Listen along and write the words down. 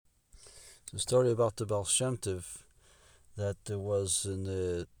The story about the Baal Shem Tov, that there was in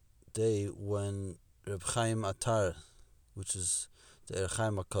the day when Reb Chaim Atar, which is the Reb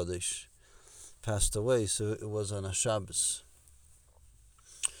Chaim HaKadosh, passed away, so it was on a Shabbos.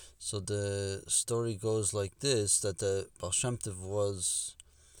 So the story goes like this, that the Baal Shem Tov was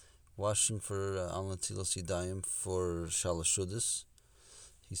washing for Al Natilas Yadayim for Shalosh Shudas.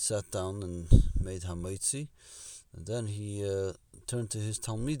 He sat down and made Hamaitzi, and then he turned to his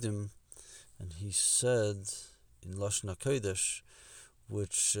Talmidim and he said in Lashon HaKodesh,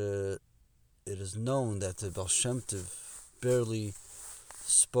 which it is known that the Baal Shem Tov barely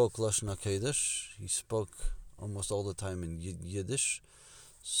spoke Lashon HaKodesh. He spoke almost all the time in Yiddish.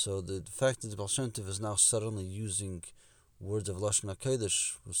 So the fact that the Baal Shem Tov is now suddenly using words of Lashon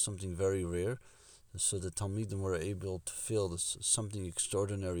HaKodesh was something very rare. So the Talmidim were able to feel that something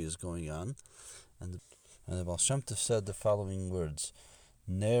extraordinary is going on. And the Baal Shem Tov said the following words: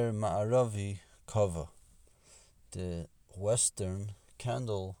 Ner Ma'aravi Kava. The western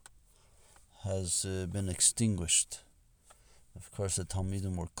candle has been extinguished. Of course, the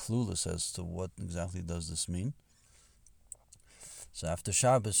Talmidim were clueless as to what exactly does this mean. So after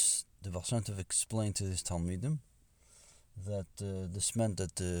Shabbos, the Baal Shem Tov explained to his Talmidim that this meant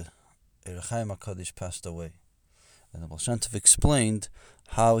that the Reb Chaim HaKadosh passed away. And the Baal Shem Tov explained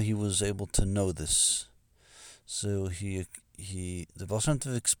how he was able to know this. So the Baal Shem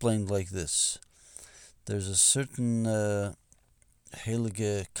Tov explained like this: there's a certain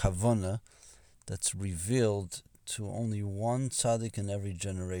heilige kavana that's revealed to only one tzaddik in every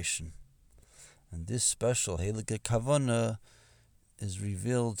generation. And this special heilige kavana is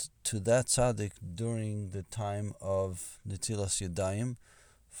revealed to that tzaddik during the time of Netilas Yadayim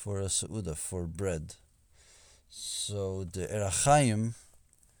for a seudah, for bread. So the Reb Chaim,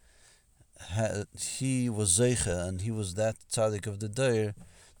 he was zeicha, and he was that tzaddik of the day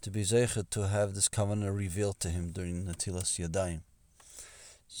to be zeicha to have this kavanah revealed to him during Netilas Yadayim.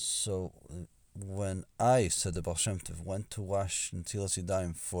 So when I, said the Baal Shem Tov, went to wash Netilas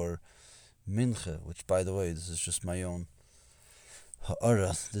Yadayim for mincha, which by the way, this is just my own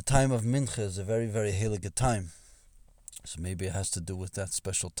ha'ara, the time of mincha is a very, very heilige time. So maybe it has to do with that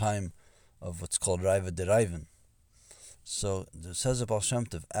special time of what's called Raiva Deraivan. So it says the Baal Shem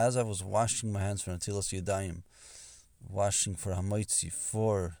Tov, as I was washing my hands for Netilas Yadayim, washing for Hamaitzi,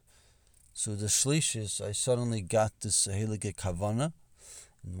 for Suda Shlishis, I suddenly got this heilige kavana.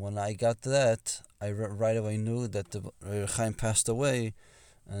 And when I got that, I right away knew that the Reb Chaim passed away,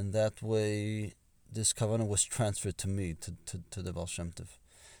 and that way this kavanah was transferred to me, to the Baal Shem Tov.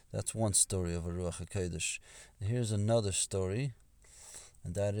 That's one story of a Ruach HaKodesh. Here's another story,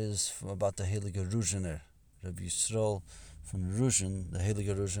 and that is about the Heilige Ruzhiner, Rabbi Yisrael from Ruzhin, the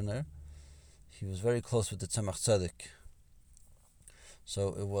Heilige Ruzhiner. He was very close with the Tzemach Tzedek.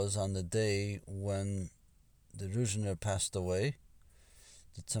 So it was on the day when the Ruzhiner passed away.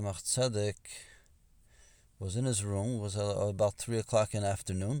 The Tzemach Tzedek was in his room. It was about 3 o'clock in the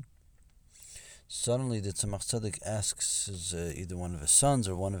afternoon. Suddenly the Tzemach Tzedek asks either one of his sons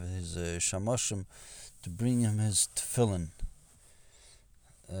or one of his shamoshim to bring him his tefillin.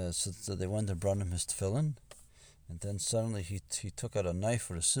 So they went and brought him his tefillin, and then suddenly he took out a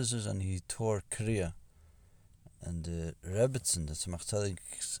knife or a scissors and he tore kriya. And the Rebbitzin, the Tzemach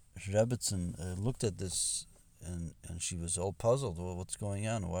Tzedek's Rebbitzin, looked at this and she was all puzzled. Well, what's going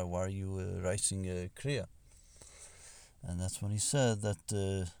on? Why are you writing kriya? And that's when he said that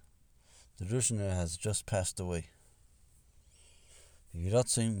the Ruzhiner has just passed away. We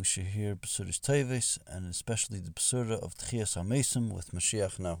should hear Besuras Teves, and especially the Besura of Tchias HaMesim with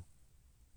Mashiach now.